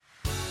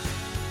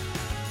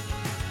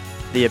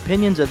The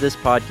opinions of this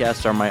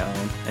podcast are my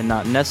own, and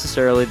not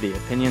necessarily the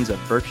opinions of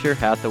Berkshire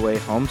Hathaway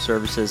Home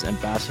Services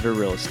Ambassador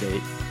Real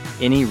Estate,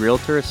 any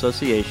realtor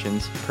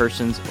associations,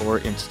 persons, or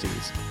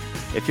entities.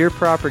 If your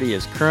property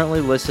is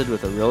currently listed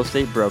with a real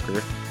estate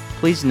broker,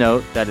 please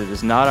note that it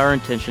is not our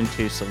intention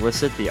to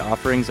solicit the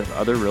offerings of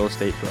other real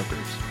estate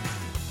brokers.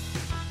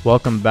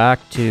 Welcome back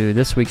to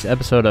this week's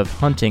episode of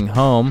Hunting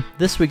Home.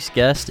 This week's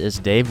guest is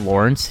Dave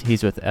Lawrence.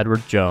 He's with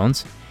Edward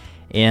Jones.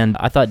 And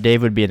I thought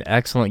Dave would be an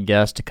excellent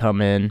guest to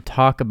come in,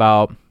 talk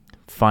about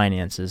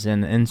finances,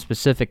 and in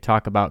specific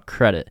talk about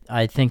credit.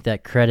 I think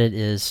that credit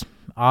is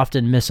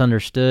often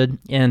misunderstood,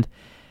 and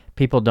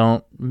people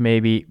don't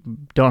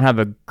have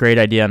a great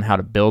idea on how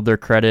to build their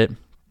credit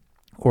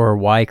or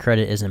why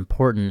credit is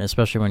important,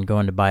 especially when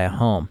going to buy a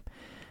home.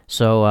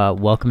 So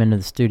welcome into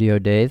the studio,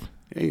 Dave.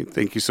 Hey,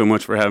 thank you so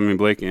much for having me,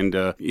 Blake. And,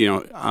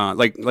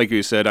 like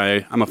you said,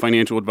 I'm a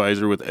financial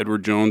advisor with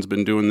Edward Jones,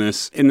 been doing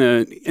this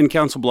in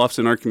Council Bluffs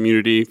in our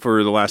community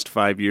for the last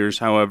 5 years,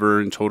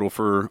 however, in total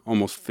for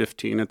almost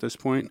 15 at this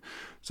point.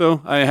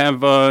 So I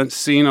have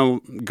seen a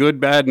good,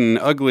 bad, and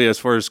ugly as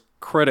far as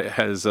credit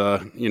has,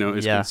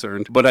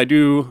 concerned. But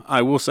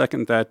I will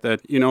second that,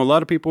 a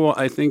lot of people,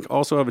 I think,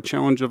 also have a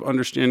challenge of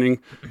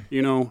understanding,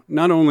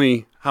 not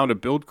only how to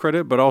build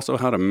credit, but also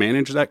how to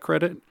manage that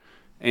credit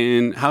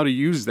and how to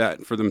use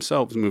that for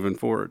themselves moving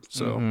forward.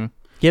 So,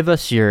 Give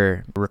us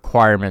your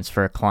requirements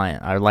for a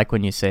client. I like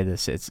when you say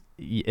this.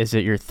 Is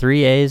it your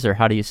 3 A's, or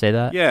how do you say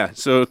that? Yeah,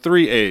 so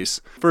 3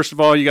 A's. First of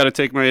all, you got to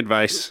take my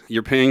advice.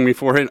 You're paying me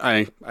for it.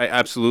 I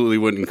absolutely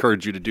would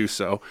encourage you to do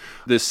so.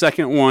 The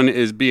second one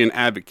is be an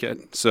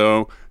advocate.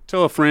 So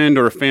tell a friend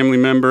or a family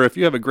member, if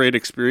you have a great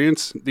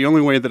experience, the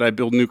only way that I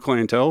build new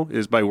clientele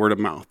is by word of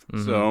mouth.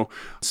 So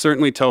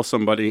certainly tell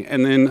somebody.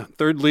 And then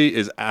thirdly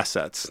is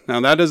assets. Now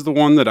that is the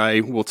one that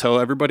I will tell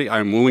everybody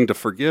I'm willing to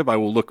forgive. I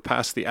will look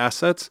past the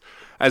assets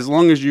as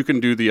long as you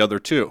can do the other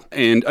two.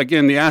 And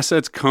again, the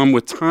assets come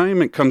with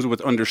time. It comes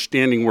with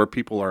understanding where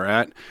people are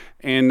at.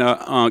 And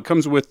it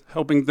comes with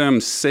helping them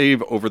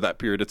save over that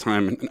period of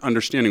time and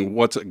understanding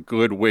what's a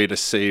good way to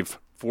save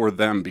for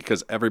them,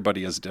 because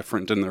everybody is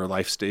different in their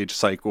life stage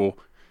cycle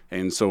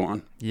and so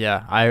on.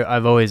 Yeah,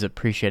 I've always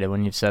appreciated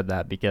when you've said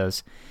that,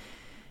 because,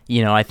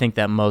 I think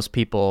that most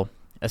people,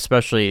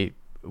 especially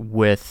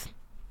with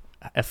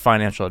a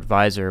financial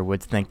advisor,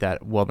 would think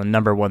that, well, the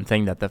number one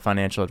thing that the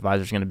financial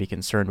advisor is going to be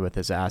concerned with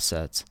is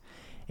assets.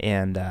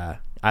 And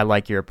I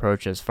like your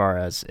approach as far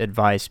as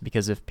advice,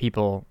 because if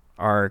people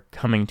are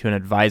coming to an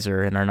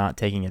advisor and are not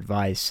taking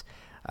advice,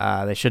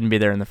 they shouldn't be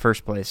there in the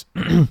first place.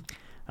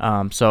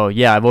 So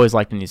yeah, I've always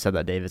liked when you said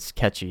that, Dave. It's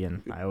catchy,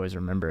 and I always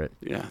remember it.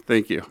 Yeah,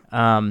 thank you.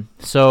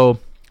 So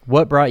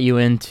what brought you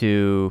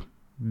into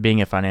being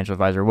a financial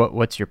advisor?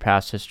 What's your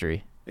past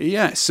history?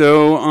 Yeah,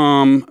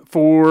 so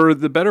for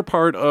the better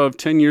part of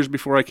 10 years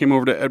before I came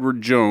over to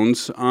Edward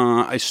Jones,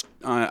 I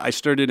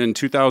started in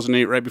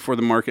 2008, right before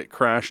the market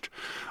crashed,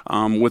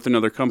 with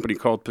another company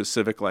called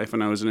Pacific Life,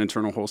 and I was an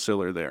internal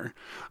wholesaler there.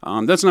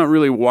 That's not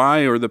really why,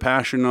 or the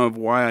passion of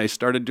why I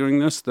started doing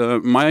this.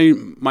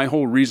 My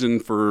whole reason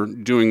for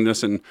doing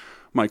this, and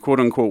my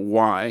quote-unquote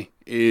why,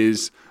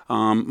 is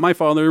my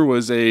father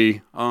was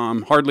a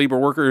hard labor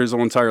worker his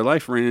whole entire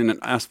life, ran an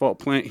asphalt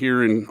plant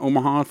here in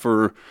Omaha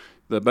for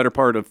the better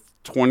part of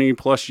 20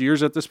 plus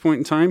years at this point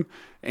in time.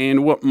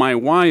 And what my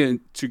why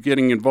to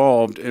getting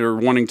involved or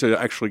wanting to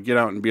actually get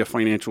out and be a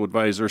financial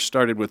advisor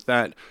started with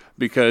that,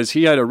 because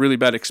he had a really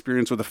bad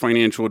experience with a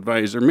financial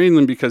advisor,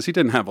 mainly because he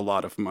didn't have a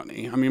lot of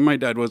money. I mean, my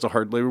dad was a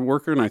hard labor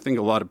worker, and I think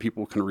a lot of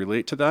people can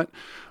relate to that.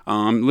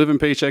 Living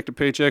paycheck to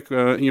paycheck,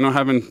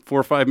 having 4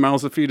 or 5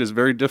 mouths to feed is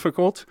very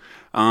difficult.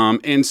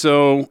 And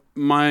so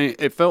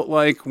it felt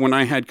like when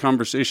I had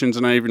conversations,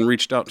 and I even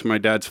reached out to my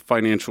dad's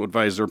financial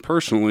advisor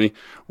personally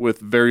with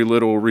very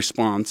little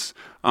response,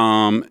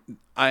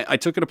 I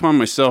took it upon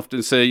myself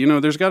to say,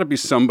 there's got to be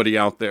somebody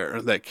out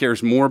there that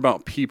cares more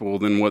about people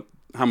than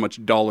how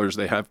much dollars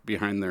they have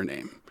behind their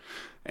name.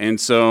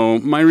 And so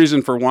my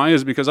reason for why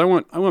is because I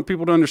want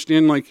people to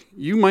understand, like,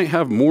 you might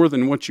have more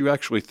than what you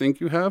actually think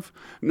you have.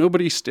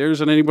 Nobody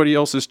stares at anybody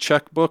else's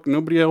checkbook.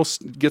 Nobody else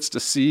gets to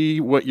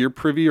see what you're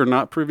privy or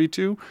not privy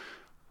to.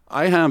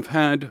 I have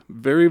had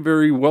very,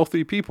 very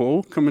wealthy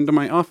people come into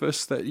my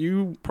office that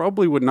you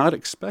probably would not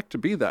expect to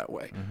be that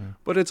way.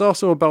 But it's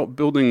also about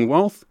building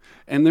wealth,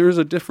 and there's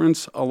a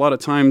difference a lot of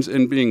times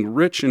in being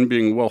rich and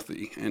being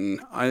wealthy.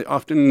 And I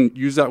often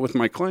use that with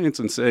my clients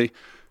and say,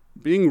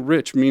 being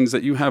rich means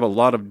that you have a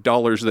lot of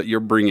dollars that you're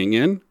bringing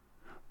in,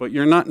 but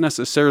you're not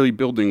necessarily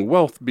building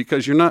wealth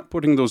because you're not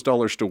putting those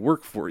dollars to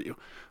work for you.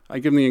 I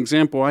give the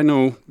example, I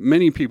know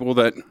many people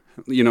that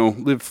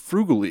live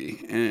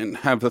frugally and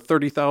have a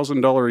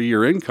 $30,000 a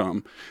year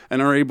income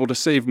and are able to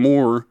save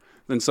more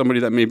than somebody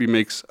that maybe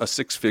makes a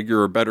 6-figure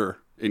or better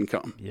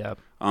income. Yep.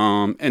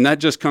 And that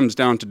just comes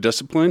down to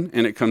discipline,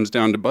 and it comes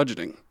down to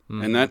budgeting.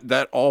 And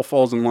that all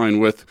falls in line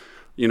with,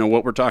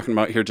 what we're talking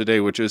about here today,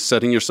 which is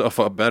setting yourself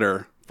up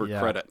better for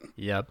credit.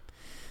 Yep.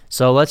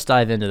 So let's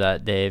dive into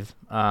that, Dave.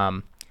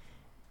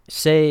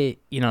 Say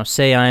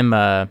I'm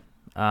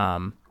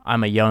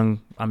a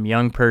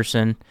young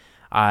person.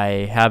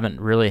 I haven't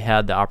really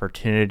had the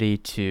opportunity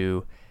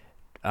to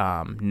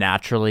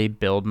naturally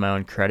build my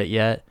own credit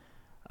yet,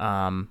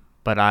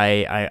 but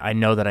I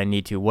know that I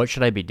need to. What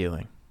should I be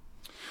doing?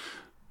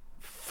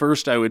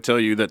 First, I would tell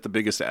you that the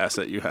biggest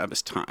asset you have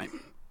is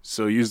time.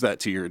 So use that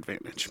to your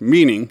advantage,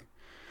 meaning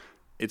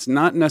it's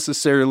not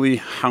necessarily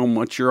how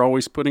much you're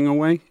always putting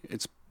away.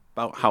 It's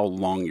about how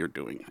long you're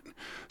doing it.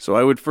 So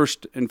I would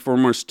first and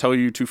foremost tell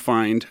you to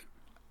find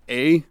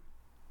a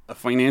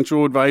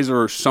financial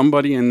advisor or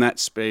somebody in that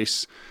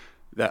space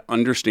that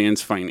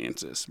understands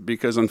finances,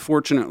 because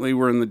unfortunately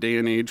we're in the day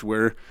and age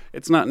where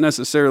it's not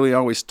necessarily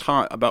always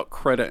taught about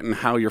credit and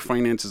how your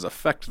finances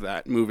affect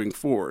that moving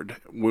forward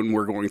when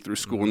we're going through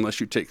school, unless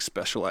you take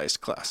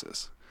specialized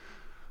classes.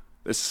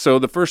 So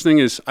the first thing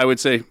is, I would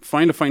say,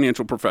 find a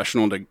financial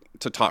professional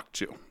to talk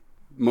to.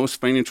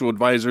 Most financial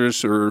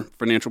advisors or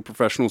financial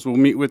professionals will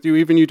meet with you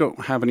even if you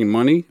don't have any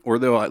money, or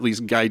they'll at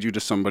least guide you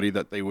to somebody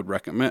that they would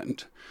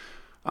recommend.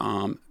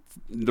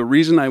 The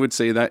reason I would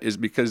say that is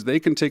because they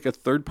can take a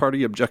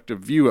third-party objective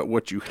view at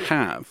what you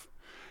have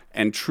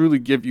and truly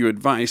give you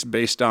advice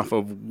based off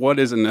of what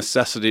is a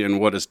necessity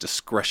and what is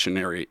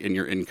discretionary in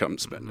your income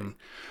spending.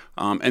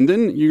 And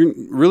then you're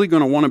really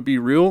going to want to be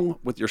real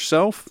with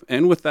yourself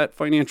and with that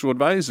financial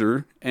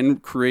advisor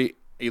and create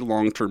a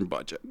long-term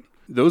budget.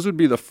 Those would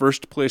be the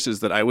first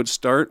places that I would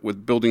start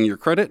with building your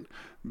credit,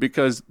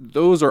 because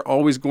those are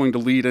always going to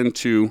lead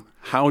into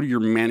how you're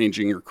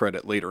managing your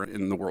credit later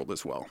in the world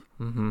as well.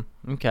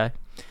 Okay.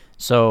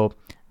 So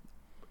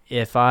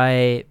if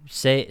I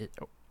say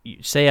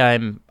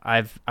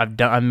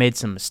I've made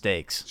some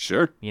mistakes.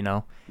 Sure. You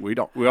know, we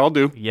all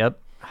do. Yep.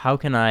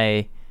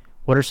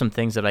 What are some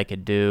things that I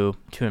could do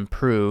to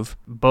improve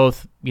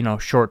both,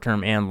 short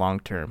term and long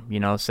term?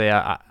 Say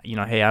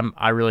hey,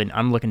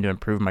 I'm looking to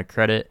improve my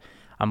credit.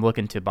 I'm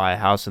looking to buy a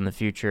house in the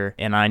future,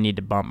 and I need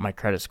to bump my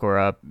credit score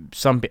up.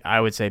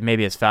 I would say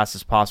maybe as fast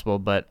as possible,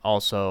 but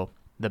also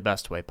the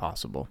best way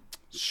possible.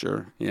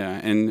 Sure. Yeah.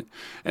 And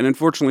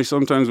unfortunately,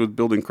 sometimes with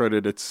building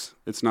credit, it's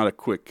not a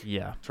quick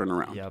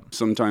turnaround. Yep.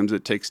 Sometimes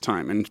it takes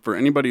time. And for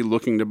anybody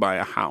looking to buy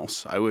a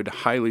house, I would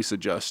highly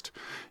suggest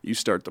you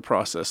start the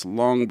process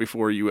long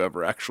before you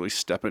ever actually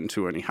step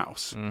into any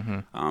house.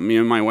 Me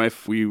and my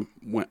wife, we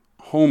went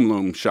home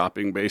loan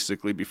shopping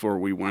basically before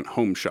we went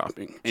home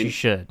shopping. And you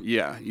should.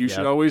 Yeah, you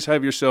should always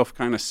have yourself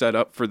kind of set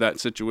up for that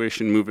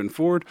situation moving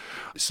forward.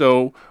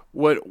 So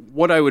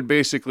what I would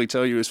basically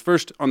tell you is,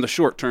 first, on the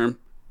short term,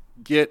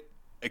 get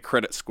a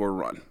credit score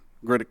run.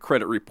 Get a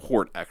credit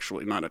report,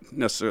 actually, not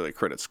necessarily a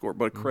credit score,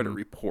 but a credit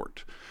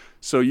report.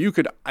 So you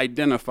could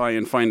identify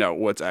and find out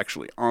what's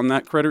actually on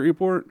that credit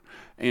report.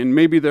 And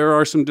maybe there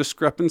are some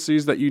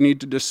discrepancies that you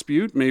need to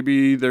dispute.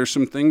 Maybe there's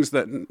some things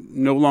that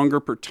no longer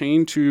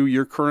pertain to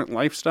your current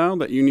lifestyle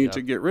that you need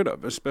to get rid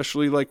of,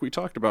 especially like we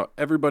talked about.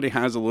 Everybody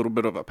has a little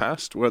bit of a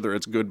past, whether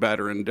it's good, bad,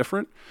 or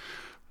indifferent.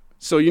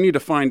 So you need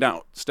to find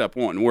out, step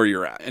one, where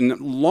you're at. And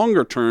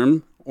longer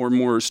term, or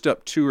more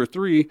step 2 or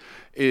 3,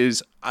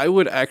 is I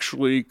would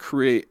actually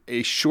create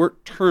a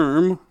short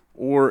term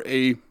or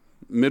a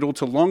middle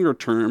to longer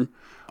term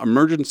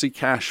emergency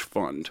cash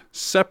fund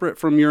separate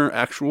from your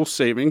actual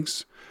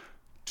savings,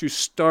 to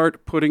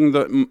start putting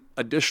the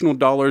additional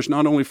dollars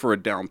not only for a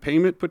down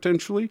payment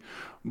potentially,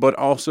 but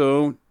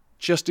also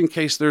just in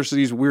case there's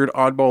these weird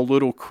oddball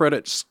little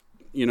credits,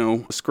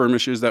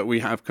 skirmishes that we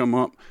have come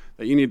up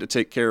that you need to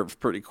take care of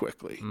pretty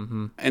quickly.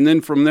 And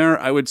then from there,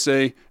 I would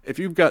say, if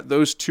you've got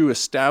those 2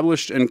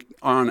 established and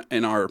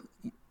are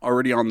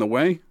already on the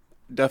way,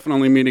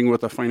 definitely meeting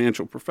with a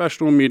financial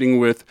professional, meeting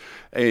with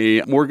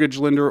a mortgage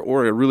lender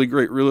or a really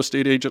great real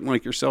estate agent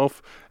like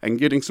yourself, and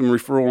getting some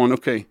referral on,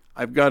 okay,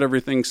 I've got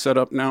everything set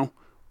up now.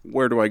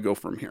 Where do I go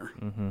from here?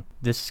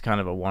 This is kind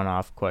of a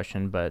one-off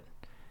question, but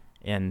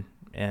and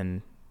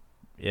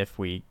if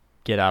we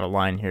get out of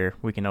line here,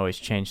 we can always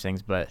change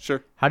things. But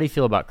sure. How do you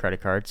feel about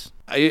credit cards?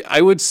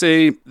 I would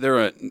say they're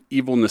an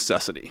evil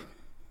necessity,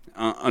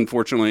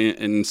 unfortunately,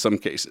 in some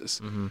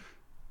cases.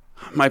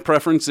 My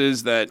preference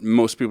is that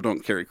most people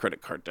don't carry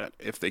credit card debt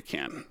if they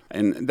can.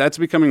 And that's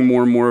becoming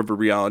more and more of a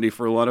reality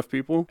for a lot of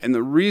people. And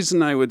the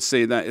reason I would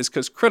say that is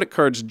because credit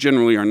cards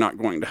generally are not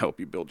going to help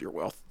you build your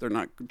wealth. They're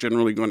not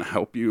generally going to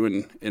help you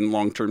in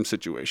long-term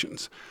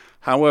situations.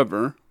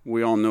 However,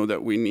 we all know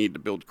that we need to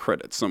build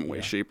credit some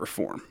way, shape, or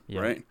form,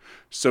 right?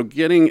 So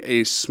getting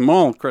a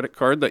small credit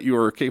card that you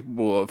are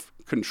capable of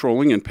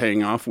controlling and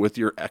paying off with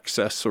your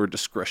excess or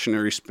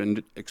discretionary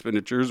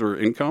expenditures or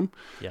income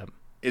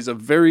is a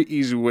very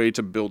easy way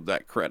to build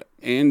that credit.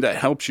 And that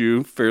helps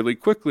you fairly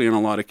quickly in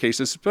a lot of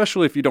cases,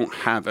 especially if you don't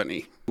have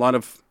any. A lot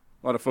of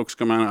folks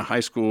come out of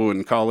high school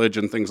and college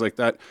and things like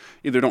that,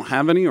 either don't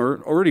have any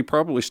or already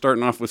probably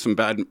starting off with some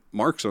bad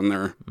marks on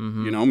their,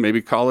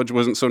 maybe college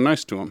wasn't so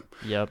nice to them.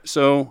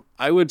 So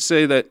I would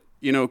say that,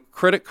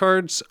 credit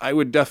cards, I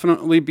would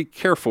definitely be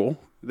careful.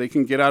 They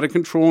can get out of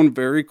control and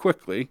very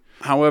quickly.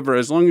 However,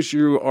 as long as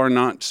you are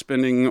not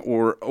spending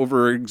or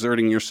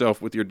overexerting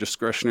yourself with your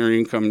discretionary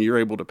income, you're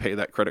able to pay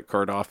that credit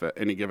card off at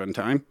any given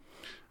time.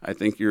 I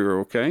think you're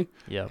okay.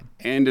 Yeah.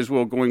 And as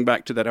well, going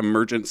back to that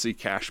emergency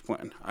cash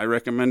plan, I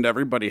recommend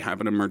everybody have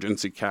an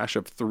emergency cash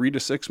of 3 to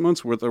 6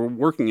 months worth of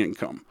working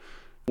income.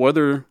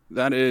 Whether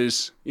that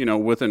is,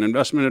 with an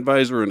investment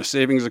advisor and a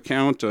savings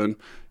account and,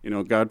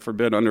 God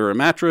forbid, under a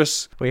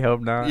mattress. We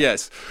hope not.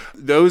 Yes.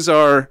 Those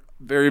are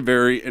very,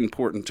 very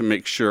important to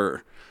make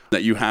sure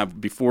that you have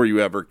before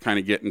you ever kind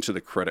of get into the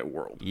credit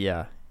world.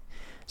 Yeah.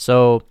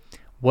 So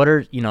what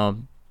are,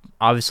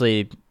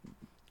 obviously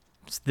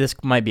this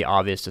might be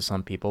obvious to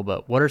some people,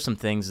 but what are some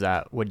things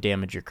that would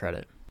damage your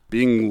credit?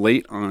 Being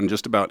late on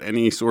just about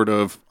any sort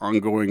of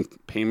ongoing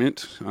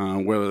payment,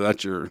 whether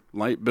that's your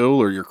light bill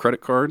or your credit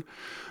card.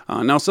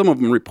 Now, some of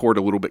them report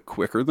a little bit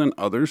quicker than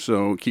others,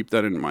 so keep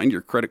that in mind.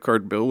 Your credit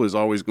card bill is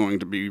always going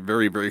to be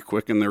very, very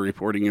quick in their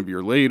reporting if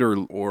you're late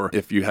or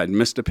if you had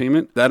missed a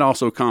payment. That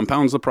also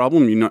compounds the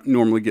problem. You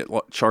normally get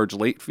charged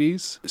late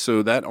fees,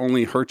 so that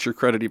only hurts your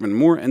credit even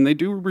more. And they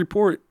do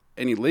report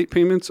any late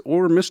payments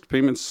or missed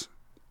payments,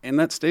 and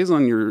that stays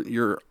on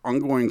your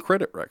ongoing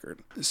credit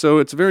record. So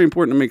it's very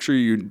important to make sure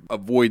you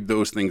avoid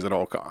those things at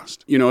all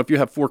costs. If you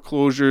have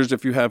foreclosures,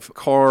 if you have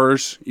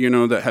cars,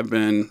 that have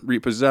been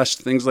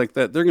repossessed, things like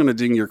that, they're going to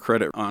ding your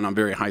credit on a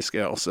very high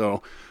scale.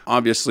 So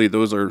obviously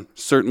those are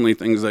certainly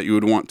things that you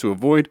would want to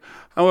avoid.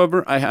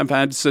 However, I have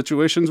had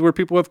situations where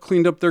people have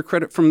cleaned up their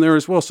credit from there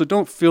as well. So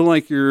don't feel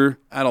like you're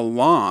at a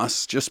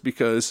loss just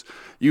because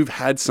you've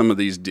had some of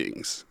these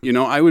dings.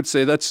 I would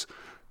say that's,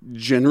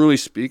 generally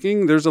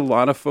speaking, there's a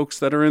lot of folks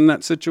that are in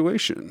that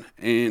situation.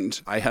 And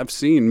I have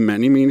seen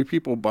many, many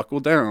people buckle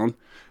down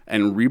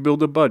and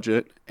rebuild a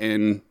budget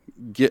and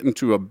get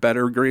into a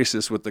better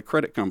graces with the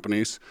credit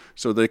companies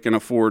so they can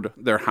afford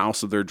their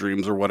house of their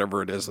dreams or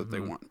whatever it is that they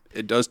want.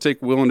 It does take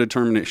will and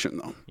determination,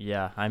 though.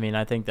 Yeah,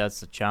 I think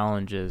that's the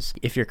challenge is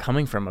if you're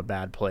coming from a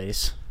bad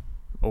place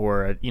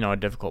or a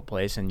difficult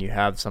place and you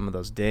have some of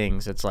those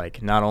dings, it's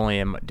like not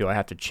only do I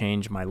have to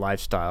change my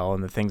lifestyle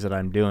and the things that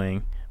I'm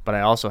doing, but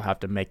I also have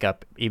to make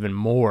up even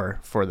more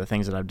for the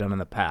things that I've done in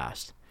the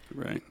past.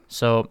 Right.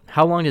 So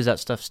how long does that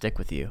stuff stick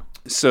with you?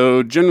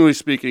 So generally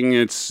speaking,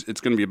 it's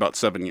going to be about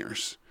 7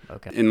 years.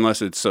 Okay.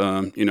 Unless it's,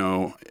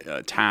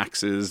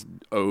 taxes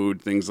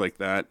owed, things like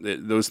that.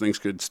 Those things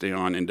could stay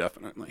on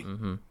indefinitely.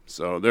 Mm-hmm.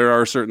 So there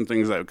are certain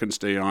things that can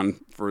stay on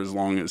for as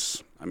long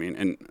as,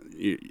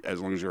 as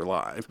long as you're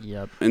alive.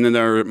 Yep. And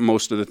then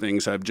most of the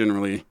things have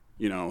generally,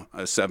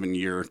 a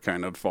 7-year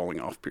kind of falling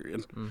off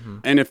period. Mm-hmm.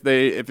 And if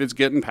it's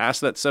getting past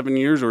that 7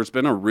 years or it's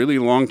been a really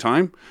long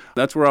time,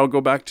 that's where I'll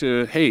go back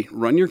to, hey,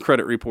 run your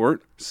credit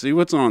report, see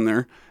what's on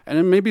there. And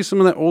then maybe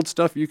some of that old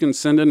stuff you can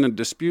send in a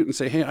dispute and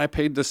say, hey, I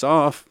paid this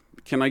off.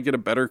 Can I get a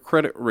better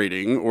credit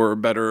rating or a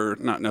better,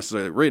 not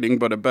necessarily rating,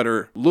 but a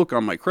better look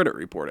on my credit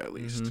report at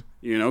least?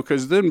 Mm-hmm.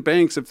 Because then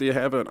banks, if they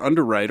have an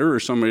underwriter or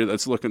somebody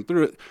that's looking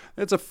through it,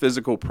 it's a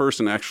physical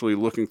person actually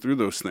looking through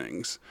those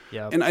things.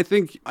 Yep. And I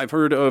think I've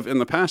heard of in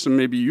the past, and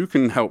maybe you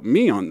can help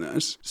me on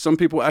this, some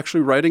people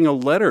actually writing a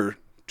letter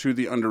to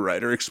the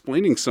underwriter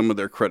explaining some of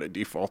their credit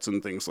defaults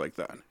and things like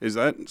that. Is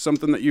that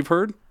something that you've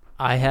heard?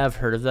 I have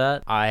heard of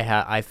that.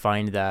 I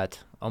find that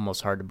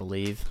almost hard to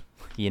believe.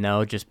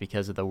 Just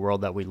because of the world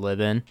that we live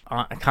in.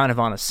 Kind of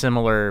on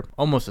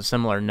almost a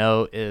similar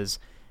note is,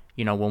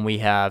 when we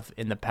have,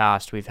 in the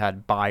past, we've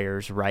had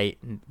buyers write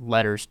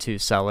letters to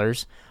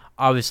sellers.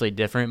 Obviously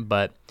different,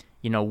 but,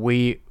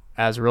 we,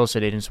 as real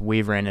estate agents,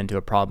 we've ran into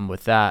a problem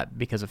with that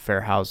because of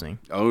fair housing.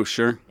 Oh,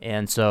 sure.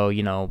 And so,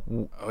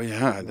 I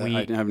haven't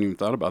even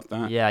thought about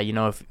that. Yeah,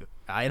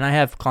 and I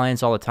have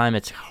clients all the time.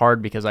 It's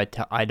hard because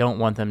I don't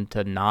want them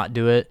to not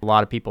do it. A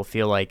lot of people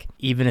feel like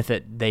even if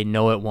they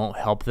know it won't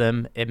help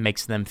them, it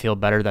makes them feel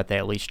better that they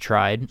at least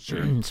tried,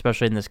 sure.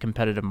 Especially in this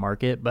competitive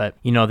market. But,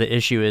 the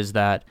issue is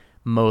that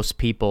most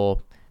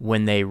people,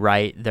 when they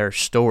write their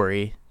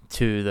story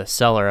to the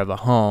seller of a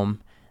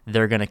home,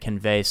 they're going to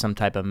convey some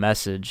type of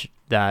message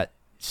that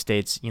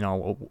states,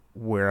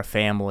 we're a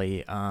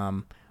family,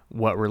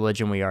 what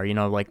religion we are.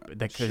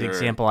 The sure.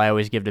 example I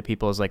always give to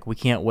people is like, we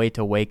can't wait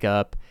to wake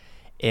up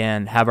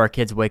and have our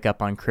kids wake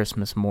up on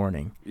Christmas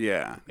morning.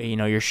 Yeah.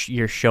 You're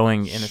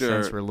showing, in a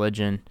sure. sense,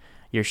 religion.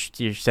 You're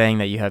saying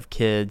that you have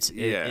kids.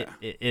 Yeah.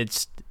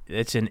 It's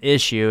an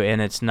issue,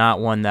 and it's not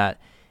one that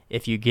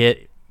if you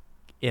get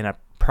in a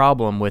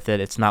problem with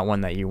it, it's not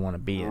one that you want to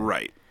be in.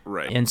 Right.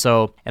 And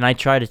so, and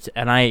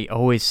I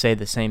always say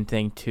the same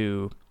thing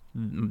to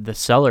the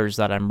sellers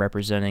that I'm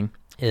representing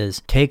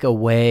is take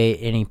away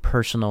any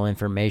personal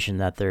information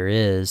that there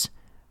is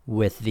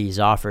with these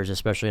offers,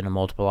 especially in a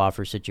multiple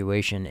offer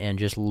situation, and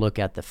just look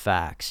at the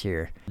facts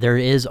here.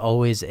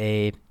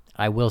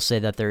 I will say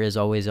that there is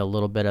always a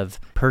little bit of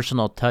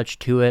personal touch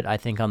to it, I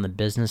think, on the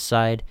business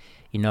side.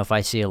 If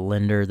I see a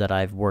lender that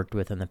I've worked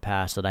with in the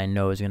past that I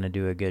know is going to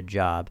do a good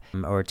job,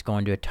 or it's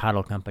going to a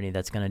title company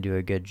that's going to do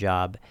a good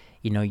job,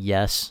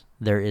 yes,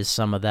 there is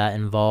some of that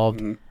involved,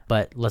 mm-hmm.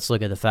 But let's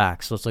look at the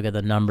facts. Let's look at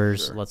the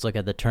numbers. Sure. Let's look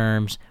at the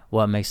terms,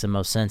 what makes the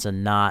most sense,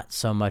 and not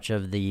so much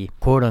of the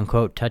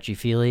quote-unquote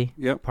touchy-feely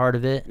yep. part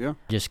of it. Yeah.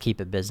 Just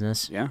keep it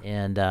business. Yeah.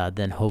 And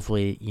then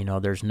hopefully,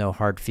 there's no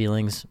hard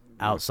feelings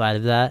outside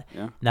of that.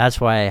 Yeah. That's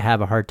why I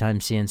have a hard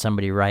time seeing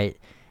somebody write,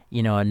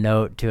 a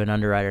note to an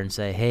underwriter and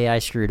say, hey, I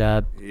screwed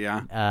up,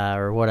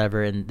 or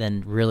whatever, and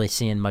then really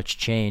seeing much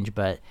change.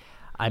 But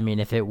I mean,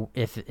 if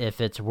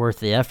it's worth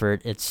the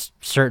effort, it's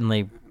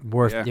certainly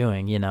worth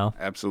doing,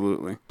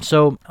 Absolutely.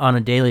 So on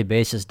a daily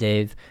basis,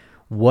 Dave,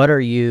 what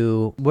are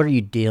you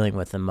dealing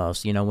with the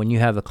most? When you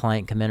have a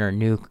client come in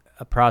or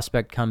a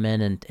prospect come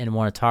in and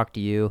want to talk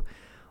to you,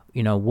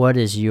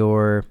 what's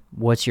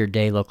your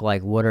day look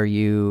like?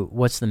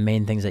 What's the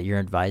main things that you're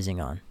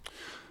advising on?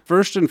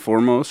 First and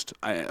foremost,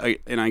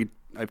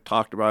 I've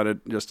talked about it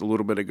just a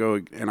little bit ago,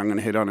 and I'm going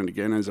to hit on it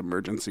again, is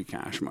emergency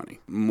cash money.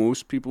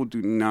 Most people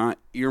do not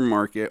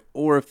earmark it,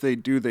 or if they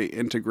do, they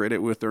integrate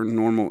it with their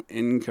normal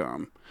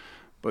income.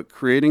 But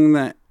creating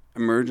that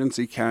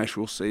emergency cash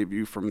will save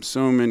you from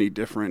so many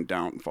different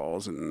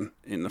downfalls in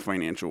the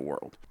financial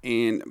world.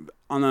 And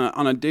on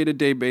a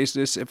day-to-day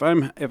basis, if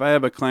I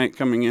have a client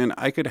coming in,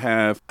 I could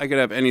have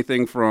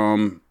anything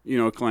from,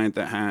 a client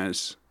that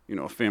has,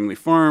 a family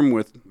farm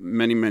with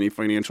many, many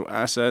financial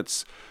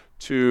assets,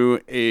 to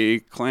a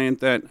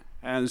client that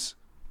has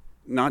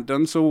not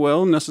done so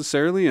well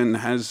necessarily and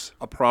has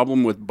a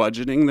problem with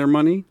budgeting their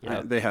money.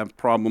 Yeah. They have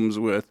problems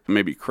with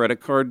maybe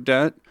credit card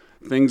debt,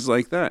 things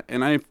like that.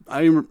 And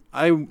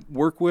I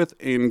work with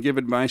and give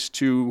advice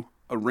to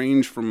a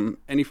range from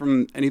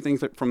anything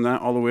from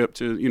that all the way up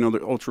to,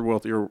 the ultra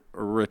wealthy or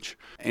rich.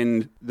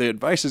 And the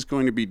advice is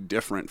going to be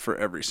different for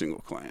every single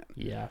client.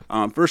 Yeah.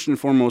 First and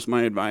foremost,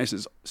 my advice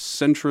is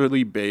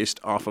centrally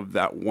based off of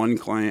that one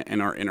client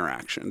and our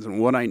interactions and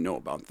what I know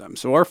about them.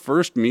 So our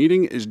first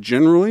meeting is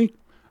generally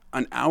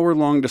an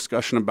hour-long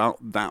discussion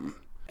about them.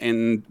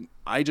 And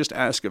I just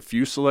ask a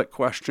few select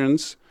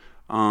questions,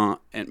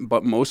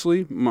 but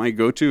mostly my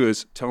go-to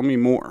is tell me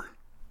more.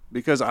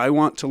 Because I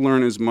want to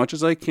learn as much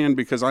as I can,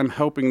 because I'm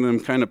helping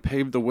them kind of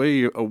pave the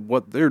way of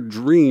what their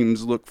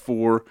dreams look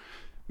for,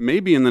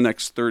 maybe in the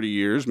next 30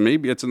 years,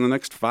 maybe it's in the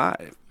next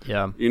 5.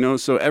 Yeah.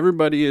 So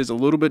everybody is a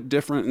little bit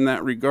different in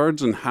that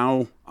regards and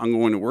how I'm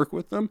going to work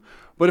with them.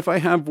 But if I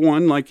have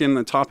one, like in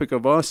the topic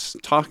of us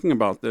talking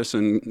about this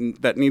and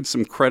that needs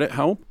some credit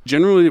help,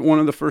 generally one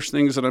of the first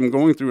things that I'm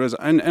going through is,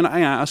 and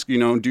I ask, do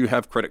you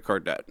have credit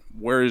card debt?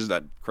 Where is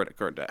that credit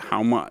card debt?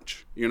 How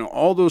much?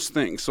 All those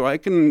things. So I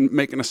can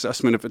make an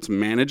assessment if it's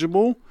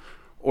manageable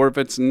or if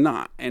it's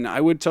not. And I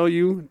would tell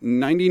you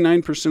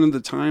 99% of the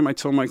time I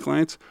tell my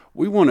clients,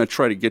 we want to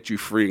try to get you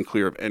free and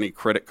clear of any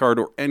credit card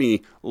or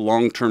any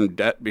long-term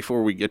debt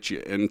before we get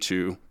you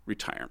into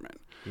retirement.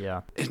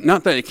 Yeah.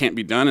 Not that it can't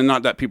be done and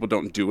not that people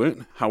don't do it.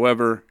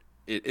 However,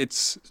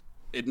 it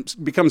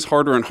becomes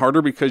harder and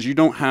harder because you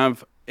don't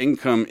have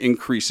income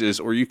increases,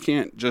 or you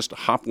can't just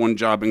hop one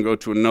job and go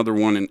to another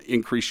one and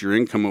increase your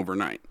income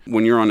overnight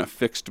when you're on a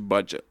fixed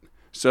budget.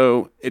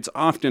 So it's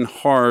often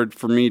hard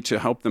for me to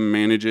help them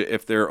manage it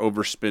if they're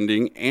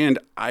overspending, and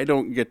I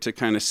don't get to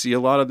kind of see a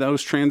lot of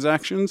those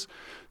transactions.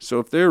 So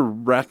if they're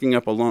racking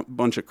up a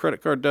bunch of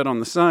credit card debt on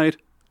the side,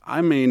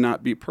 I may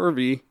not be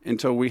pervy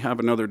until we have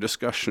another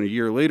discussion a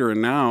year later,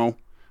 and now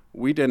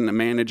we didn't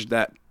manage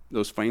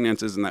those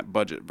finances and that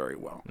budget very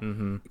well,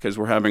 because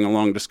we're having a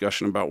long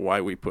discussion about why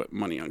we put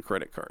money on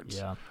credit cards.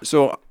 Yeah.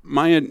 So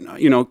my,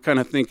 kind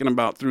of thinking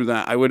about through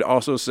that, I would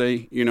also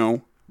say,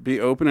 be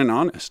open and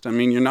honest. I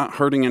mean, you're not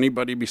hurting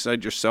anybody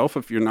beside yourself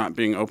if you're not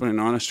being open and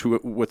honest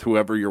with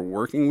whoever you're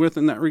working with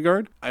in that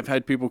regard. I've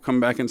had people come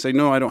back and say,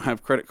 no, I don't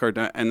have credit card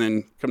debt, and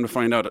then come to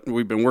find out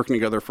we've been working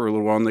together for a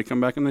little while, and they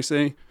come back and they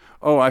say,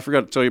 oh, I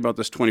forgot to tell you about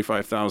this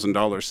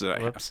 $25,000 that I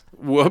have.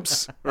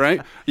 Whoops,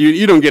 right?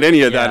 You don't get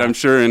any of that, I'm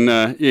sure, in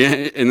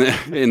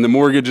the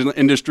mortgage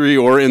industry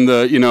or in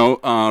the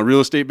real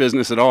estate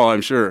business at all,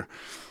 I'm sure.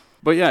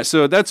 But yeah,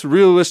 so that's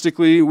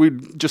realistically, we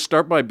just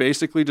start by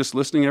basically just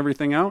listing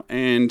everything out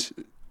and,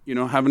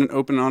 having an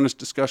open, honest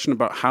discussion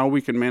about how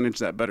we can manage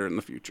that better in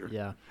the future.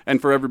 Yeah.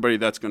 And for everybody,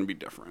 that's going to be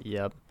different.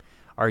 Yep.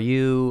 Are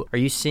you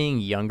seeing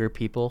younger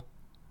people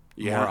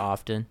more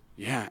often?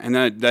 Yeah, and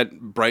that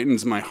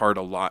brightens my heart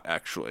a lot,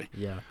 actually.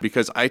 Yeah.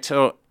 Because I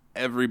tell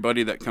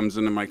everybody that comes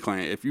into my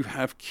client, if you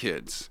have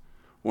kids,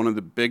 one of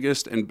the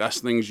biggest and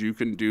best things you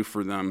can do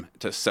for them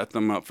to set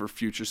them up for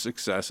future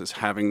success is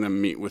having them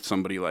meet with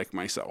somebody like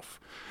myself.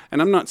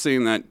 And I'm not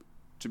saying that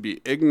to be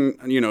ignorant,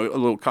 a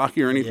little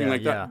cocky or anything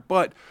like that.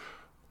 But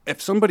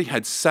if somebody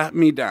had sat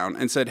me down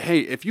and said, hey,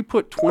 if you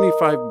put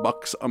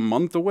 $25 a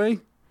month away,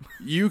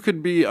 you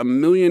could be a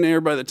millionaire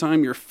by the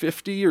time you're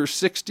 50 or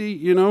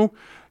 60,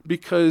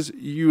 because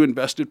you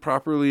invested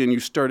properly and you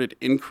started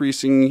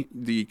increasing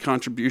the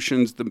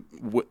contributions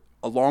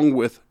along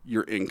with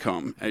your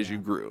income as you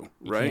grew,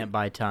 right? You can't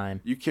buy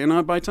time. You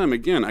cannot buy time.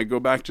 Again, I go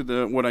back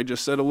to what I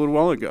just said a little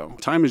while ago.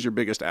 Time is your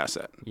biggest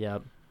asset.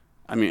 Yep.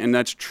 I mean, and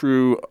that's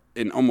true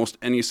in almost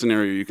any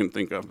scenario you can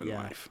think of in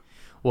life.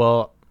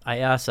 Well, I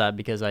asked that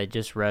because I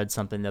just read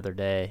something the other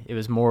day. It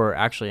was more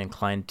actually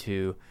inclined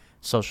to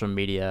social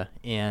media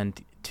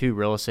and to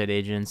real estate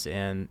agents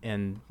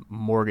and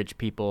mortgage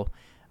people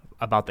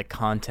about the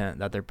content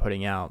that they're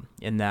putting out,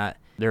 in that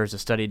There was a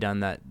study done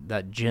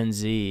that Gen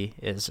Z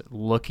is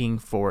looking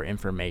for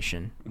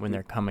information when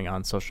they're coming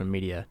on social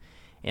media,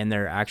 and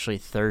they're actually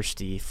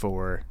thirsty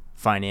for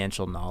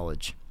financial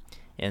knowledge.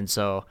 And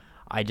so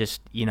I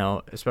just,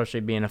 especially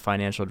being a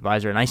financial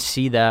advisor, and I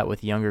see that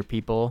with younger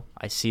people,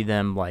 I see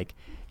them like,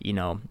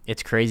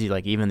 it's crazy.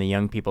 Like even the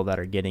young people that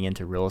are getting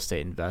into real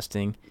estate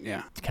investing,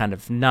 kind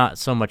of not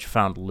so much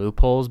found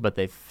loopholes, but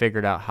they've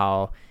figured out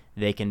how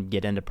they can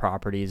get into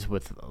properties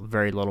with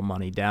very little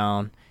money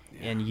down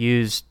and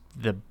use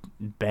the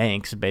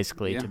banks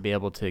basically to be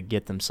able to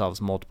get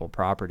themselves multiple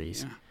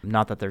properties.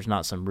 Not that there's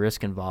not some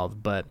risk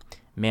involved, but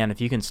man,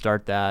 if you can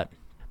start that,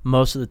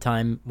 most of the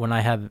time when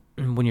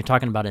you're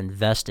talking about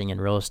investing in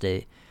real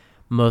estate,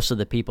 most of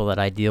the people that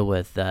I deal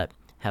with that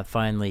have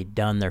finally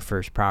done their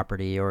first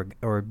property or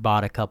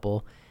bought a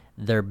couple,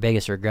 their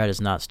biggest regret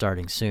is not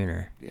starting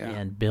sooner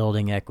and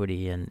building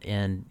equity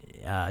and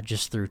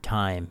just through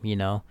time,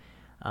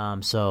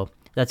 so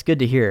that's good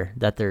to hear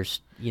that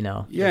there's,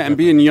 and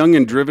being young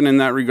and driven in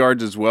that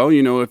regards as well.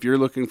 If you're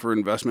looking for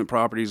investment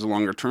properties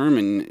longer term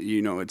and,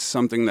 it's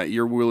something that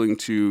you're willing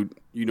to,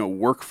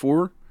 work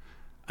for,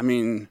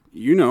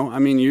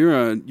 you're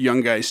a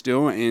young guy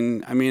still,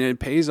 and it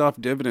pays off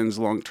dividends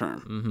long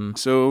term.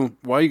 So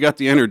while you got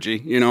the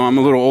energy, I'm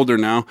a little older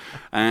now,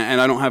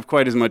 and I don't have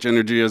quite as much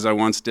energy as I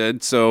once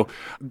did. So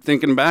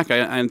thinking back,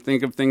 I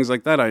think of things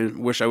like that. I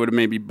wish I would have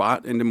maybe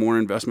bought into more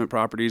investment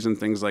properties and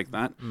things like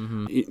that.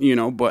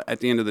 But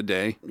at the end of the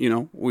day,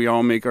 we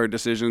all make our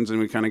decisions, and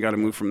we kind of got to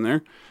move from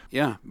there.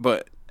 Yeah,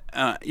 but.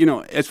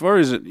 As far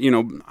as,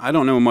 I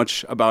don't know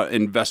much about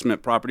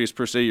investment properties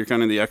per se. You're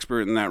kind of the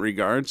expert in that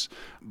regards.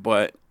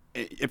 But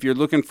if you're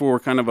looking for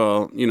kind of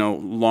a,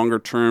 longer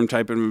term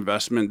type of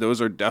investment,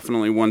 those are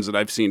definitely ones that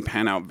I've seen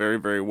pan out very,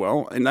 very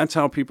well. And that's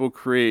how people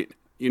create,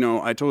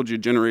 I told you,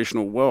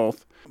 generational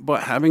wealth.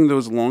 But having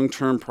those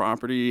long-term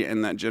property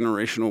and that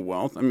generational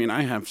wealth,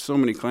 I have so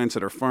many clients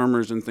that are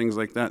farmers and things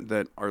like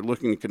that are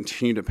looking to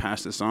continue to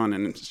pass this on.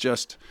 And it's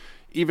just,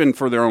 even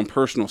for their own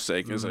personal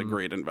sake, is a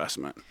great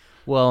investment.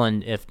 Well,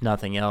 and if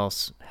nothing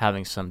else,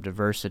 having some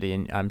diversity,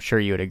 and I'm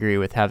sure you would agree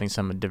with having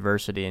some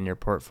diversity in your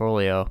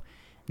portfolio,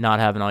 not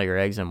having all your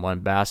eggs in one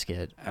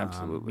basket.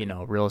 Absolutely.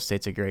 Real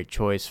estate's a great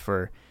choice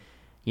for,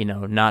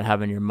 not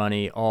having your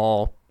money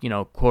all,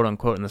 quote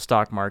unquote, in the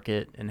stock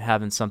market and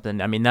having something.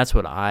 That's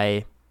what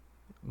I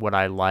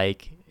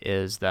like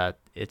is that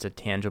it's a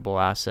tangible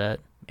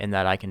asset and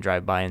that I can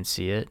drive by and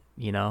see it,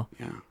 Yeah.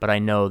 But I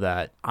know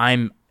that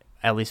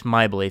at least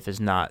my belief is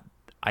not,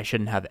 I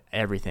shouldn't have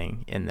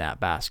everything in that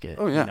basket,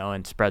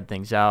 and spread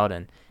things out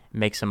and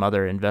make some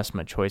other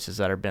investment choices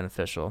that are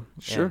beneficial.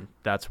 Sure. And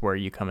that's where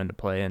you come into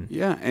play.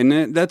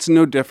 And that's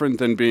no different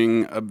than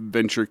being a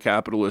venture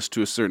capitalist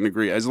to a certain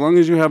degree. As long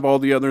as you have all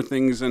the other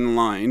things in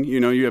line,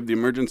 you have the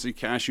emergency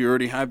cash, you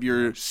already have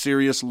your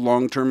serious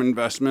long-term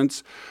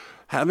investments,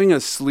 having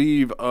a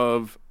sleeve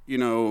of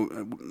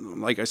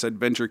like I said,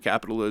 venture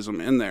capitalism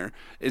in there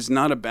is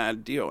not a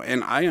bad deal.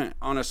 And I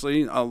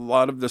honestly, a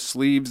lot of the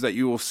sleeves that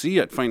you will see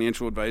at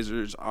financial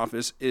advisor's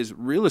office is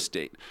real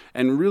estate.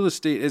 And real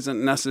estate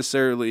isn't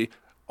necessarily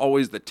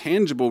always the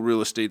tangible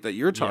real estate that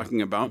you're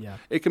talking about. Yeah.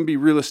 It can be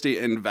real estate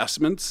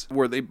investments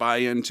where they buy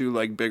into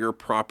like bigger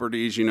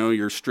properties,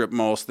 your strip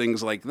malls,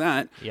 things like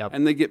that. Yep.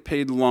 And they get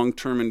paid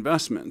long-term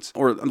investments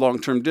or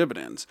long-term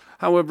dividends.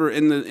 However,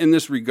 in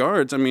this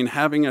regards,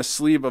 having a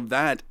sleeve of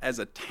that as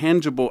a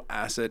tangible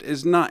asset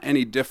is not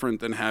any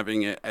different than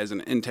having it as an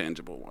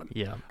intangible one.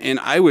 Yeah. And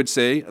I would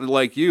say,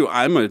 like you,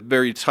 I'm a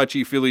very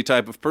touchy-feely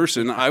type of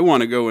person. I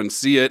want to go and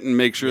see it and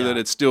make sure that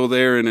it's still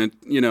there and it,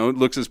 it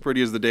looks as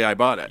pretty as the day I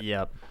bought it.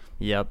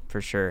 Yep, for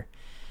sure.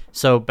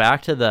 So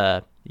back to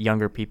the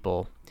younger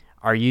people,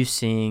 are you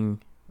seeing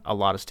a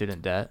lot of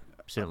student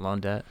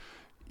loan debt?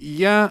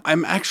 Yeah,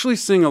 I'm actually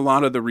seeing a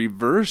lot of the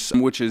reverse,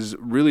 which is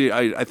really,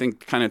 I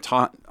think, kind of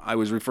taught I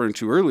was referring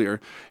to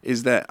earlier,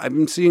 is that I've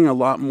been seeing a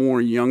lot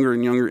more younger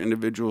and younger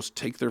individuals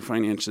take their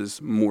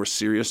finances more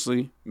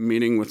seriously,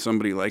 meeting with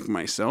somebody like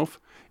myself,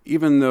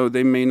 even though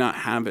they may not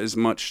have as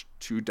much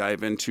to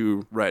dive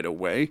into right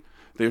away.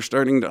 They're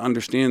starting to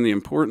understand the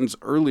importance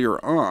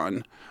earlier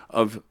on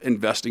of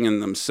investing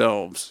in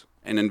themselves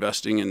and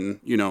investing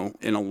in,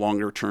 in a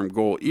longer term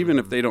goal, even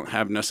if they don't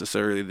have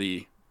necessarily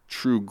the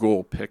true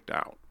goal picked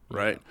out,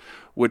 right?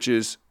 Which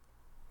is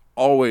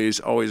always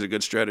a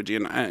good strategy.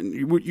 And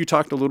you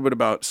talked a little bit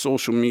about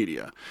social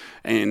media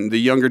and the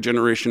younger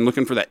generation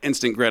looking for that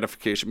instant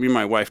gratification. Me and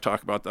my wife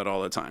talk about that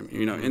all the time,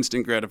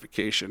 instant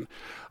gratification.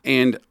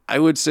 And I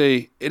would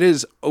say it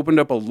has opened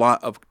up a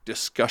lot of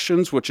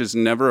discussions, which is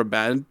never a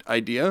bad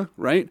idea,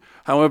 right?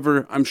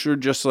 However, I'm sure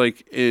just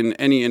like in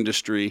any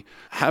industry,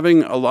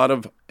 having a lot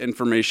of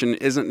information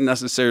isn't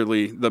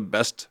necessarily the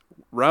best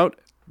route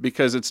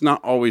because it's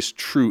not always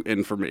true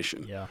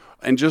information. Yeah.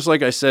 And just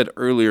like I said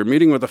earlier,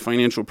 meeting with a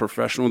financial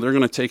professional, they're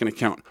going to take into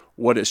account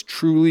what is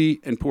truly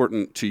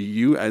important to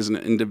you as an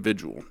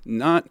individual,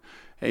 not,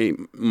 hey,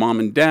 mom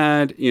and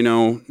dad,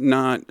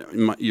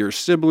 not your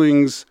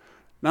siblings,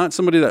 not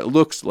somebody that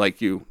looks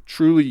like you,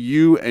 truly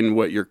you, and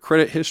what your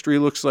credit history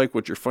looks like,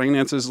 what your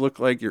finances look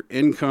like, your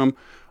income,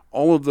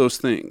 all of those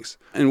things,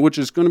 and which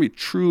is going to be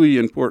truly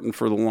important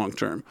for the long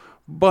term.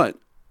 But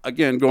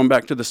again, going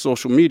back to the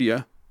social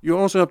media, you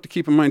also have to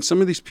keep in mind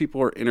some of these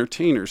people are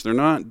entertainers. They're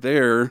not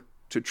there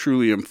to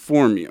truly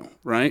inform you,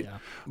 right? Yeah.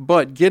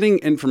 But getting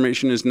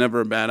information is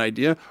never a bad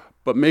idea,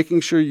 but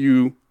making sure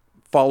you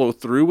follow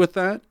through with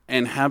that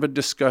and have a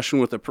discussion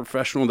with a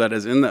professional that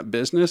is in that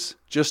business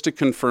just to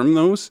confirm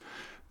those,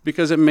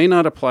 because it may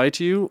not apply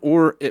to you,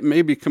 or it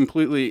may be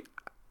completely,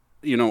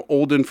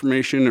 old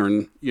information,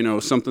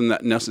 or, something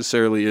that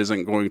necessarily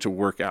isn't going to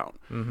work out.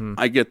 Mm-hmm.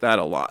 I get that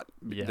a lot.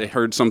 Yeah. They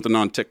heard something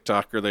on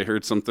TikTok, or they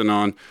heard something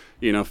on,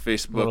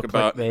 Facebook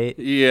about, clickbait.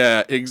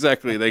 Yeah,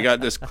 exactly. They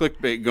got this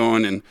clickbait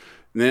going, and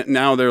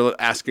now they're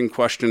asking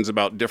questions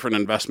about different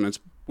investments,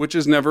 which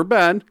is never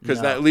bad,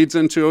 because that leads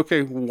into,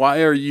 okay,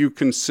 why are you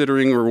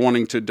considering or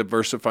wanting to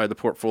diversify the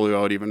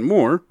portfolio out even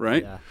more,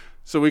 right? Yeah.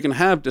 So we can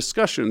have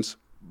discussions,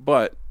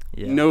 but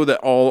know that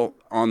all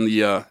on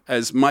the,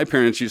 as my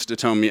parents used to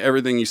tell me,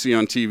 everything you see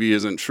on TV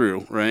isn't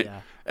true, right?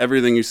 Yeah.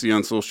 Everything you see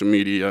on social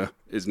media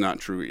is not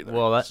true either.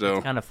 Well, that's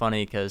kind of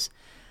funny, because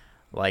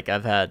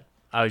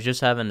I was just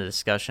having a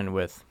discussion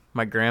with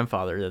my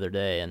grandfather the other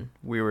day, and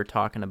we were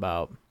talking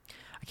about,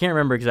 I can't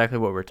remember exactly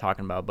what we were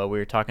talking about, but we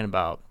were talking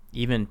about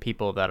even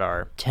people that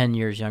are 10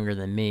 years younger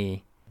than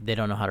me, they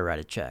don't know how to write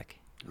a check.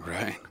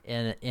 Right.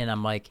 And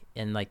I'm like,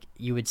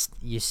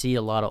 you see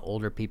a lot of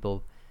older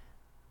people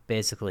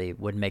basically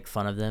would make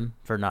fun of them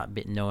for not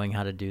knowing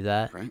how to do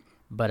that. Right.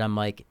 But I'm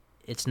like,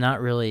 it's not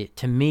really,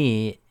 to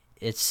me,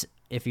 it's,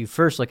 if you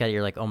first look at it,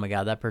 you're like, oh my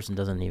God, that person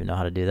doesn't even know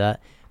how to do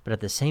that. But at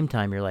the same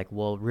time, you're like,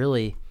 well,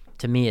 really,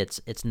 to me,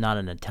 it's not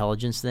an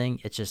intelligence thing.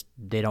 It's just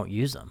they don't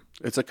use them.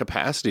 It's a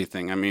capacity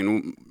thing. I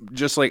mean,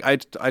 just like I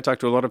talk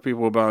to a lot of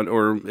people about,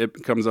 or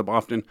it comes up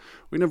often,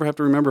 we never have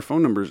to remember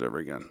phone numbers ever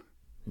again.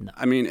 No.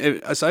 I mean,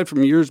 aside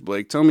from yours,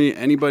 Blake, tell me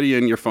anybody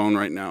in your phone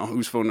right now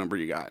whose phone number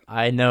you got.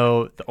 I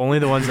know only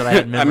the ones that I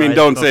had memorized. I mean,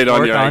 don't say it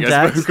on your, I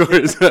guess, of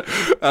course.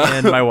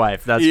 And my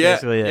wife. That's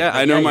basically it. Yeah,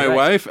 I know my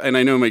wife, and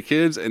I know my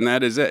kids, and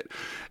that is it.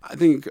 I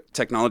think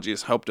technology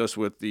has helped us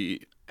with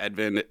the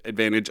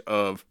advantage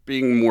of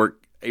being more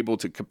able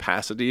to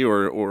capacity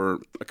or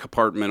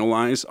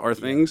compartmentalize our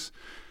things,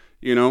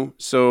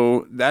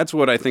 so that's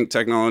what I think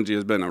technology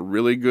has been a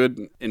really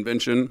good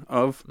invention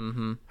of.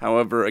 Mm-hmm.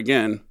 However,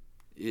 again,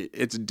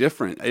 it's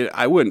different.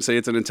 I wouldn't say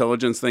it's an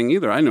intelligence thing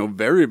either. I know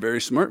very, very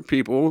smart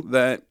people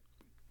that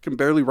can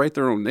barely write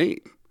their own name.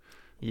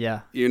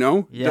 Yeah.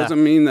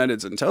 Doesn't mean that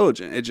it's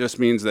intelligent. It just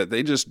means that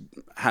they just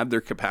have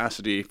their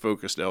capacity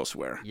focused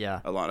elsewhere.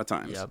 Yeah. A lot of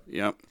times.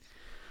 Yep.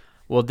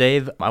 Well,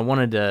 Dave, I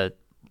wanted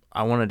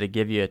to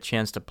give you a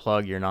chance to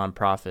plug your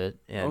nonprofit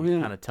and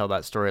kind of tell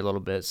that story a little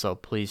bit. So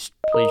please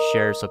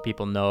share so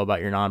people know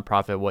about your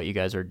nonprofit, what you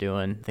guys are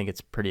doing. I think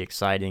it's pretty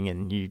exciting,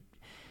 and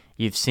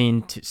you've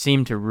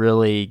seemed to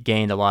really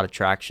gained a lot of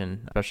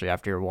traction, especially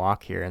after your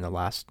walk here in the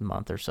last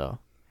month or so.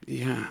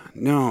 Yeah.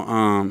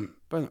 No.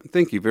 But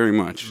thank you very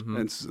much.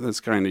 Mm-hmm.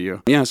 That's kind of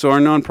you. Yeah. So our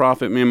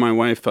nonprofit, me and my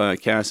wife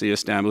Cassie,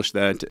 established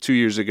that 2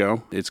 years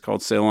ago. It's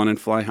called Sail On and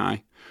Fly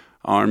High.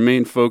 Our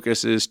main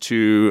focus is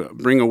to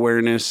bring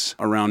awareness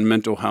around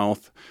mental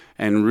health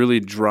and really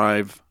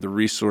drive the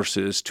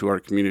resources to our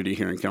community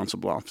here in Council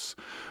Bluffs.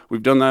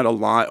 We've done that a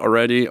lot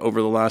already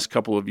over the last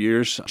couple of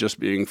years, just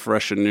being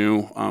fresh and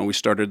new. We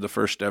started the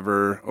first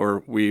ever,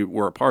 or we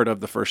were a part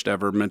of the first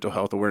ever mental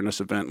health awareness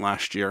event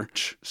last year,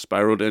 which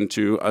spiraled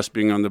into us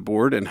being on the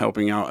board and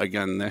helping out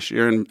again this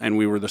year. And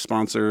we were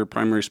the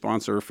primary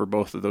sponsor for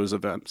both of those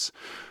events.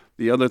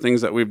 The other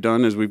things that we've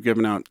done is we've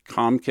given out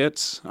comm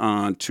kits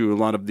to a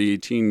lot of the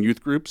teen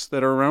youth groups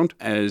that are around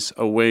as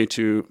a way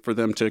for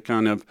them to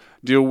kind of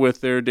deal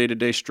with their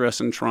day-to-day stress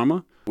and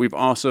trauma. We've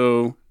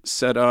also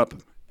set up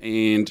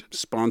and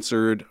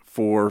sponsored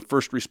for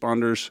first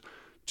responders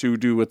to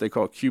do what they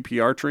call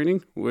QPR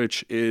training,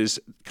 which is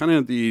kind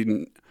of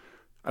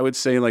I would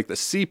say like the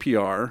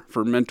CPR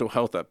for mental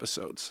health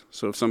episodes.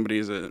 So if somebody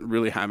is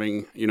really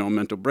having, a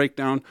mental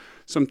breakdown,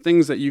 some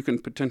things that you can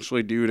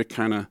potentially do to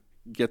kind of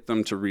get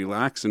them to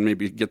relax and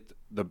maybe get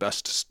the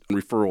best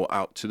referral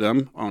out to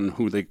them on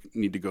who they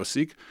need to go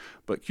seek.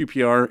 But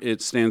QPR,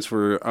 it stands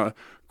for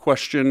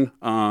question,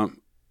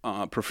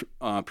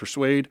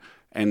 persuade,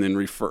 and then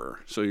refer.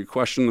 So you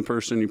question the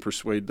person, you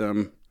persuade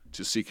them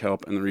to seek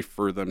help, and then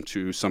refer them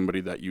to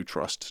somebody that you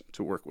trust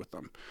to work with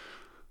them.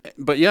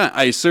 But yeah,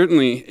 I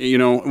certainly,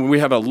 we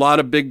have a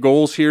lot of big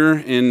goals here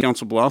in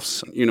Council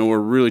Bluffs. We're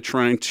really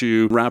trying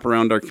to wrap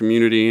around our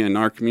community, and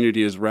our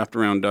community has wrapped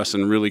around us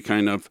and really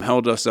kind of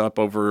held us up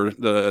over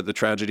the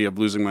tragedy of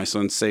losing my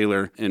son,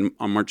 Sailor,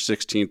 on March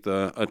 16th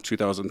of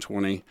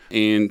 2020.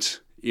 And,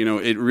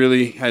 it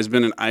really has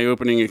been an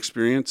eye-opening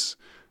experience.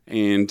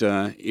 And,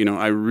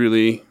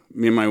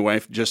 me and my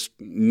wife just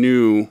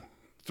knew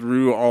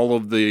through all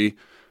of the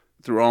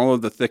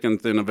thick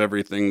and thin of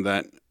everything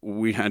that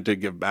we had to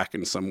give back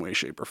in some way,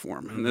 shape, or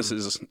form. And this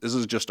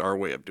is just our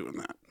way of doing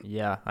that.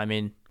 Yeah. I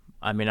mean,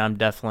 I'm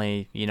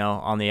definitely,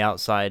 on the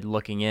outside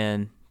looking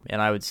in,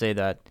 and I would say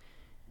that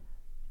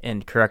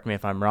and correct me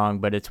if I'm wrong,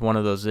 but it's one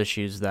of those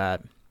issues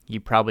that you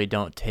probably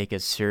don't take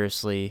as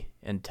seriously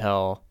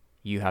until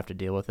you have to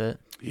deal with it.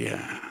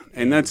 Yeah.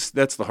 And that's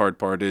the hard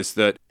part, is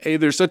that,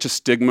 there's such a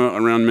stigma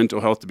around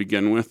mental health to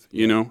begin with.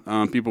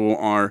 People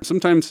are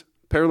sometimes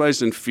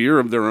paralyzed in fear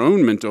of their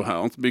own mental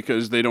health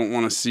because they don't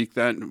want to seek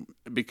that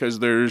because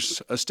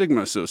there's a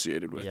stigma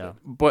associated with it.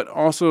 But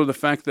also the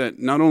fact that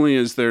not only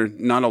is there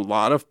not a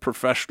lot of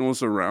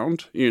professionals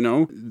around,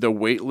 the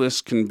wait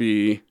list can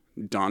be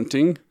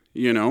daunting,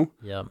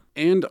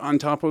 and on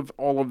top of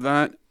all of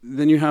that,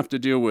 then you have to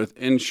deal with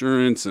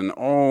insurance and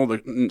all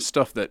the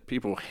stuff that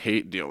people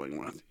hate dealing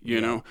with,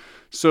 know.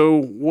 So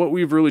what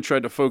we've really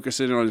tried to focus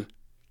in on,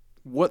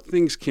 what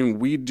things can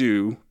we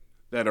do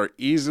that are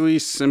easily,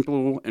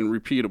 simple, and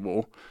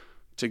repeatable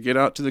to get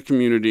out to the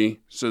community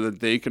so that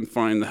they can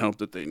find the help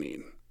that they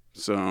need.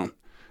 So,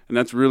 and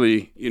that's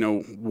really,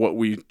 what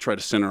we try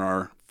to center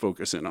our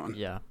focus in on.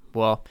 Yeah.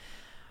 Well,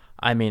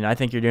 I mean, I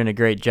think you're doing a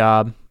great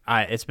job.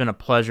 It's been a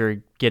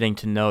pleasure getting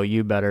to know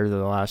you better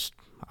the last,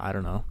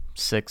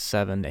 6,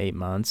 7, 8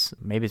 months.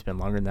 Maybe it's been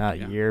longer than that,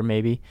 a year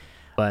maybe.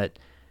 But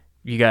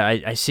you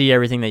guys, I see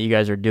everything that you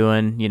guys are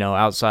doing,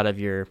 outside of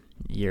your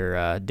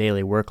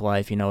daily work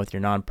life, with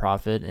your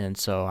nonprofit. And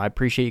so I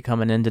appreciate you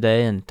coming in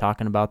today and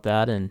talking about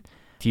that. And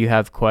if you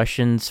have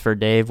questions for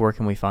Dave, where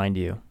can we find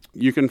you?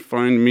 You can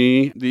find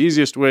me. The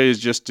easiest way is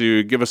just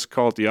to give us a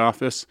call at the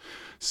office,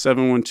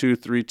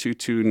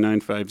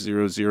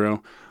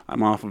 712-322-9500.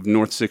 I'm off of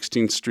North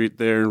 16th Street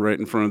there, right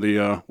in front of the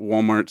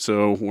Walmart,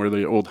 so where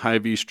the old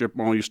Hy-Vee strip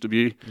mall used to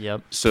be.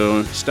 Yep.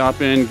 So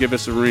stop in, give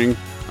us a ring.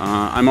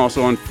 I'm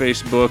also on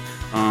Facebook,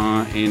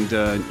 and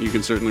you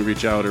can certainly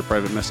reach out or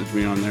private message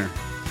me on there.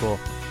 Cool.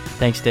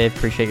 Thanks, Dave.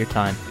 Appreciate your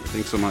time.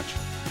 Thanks so much.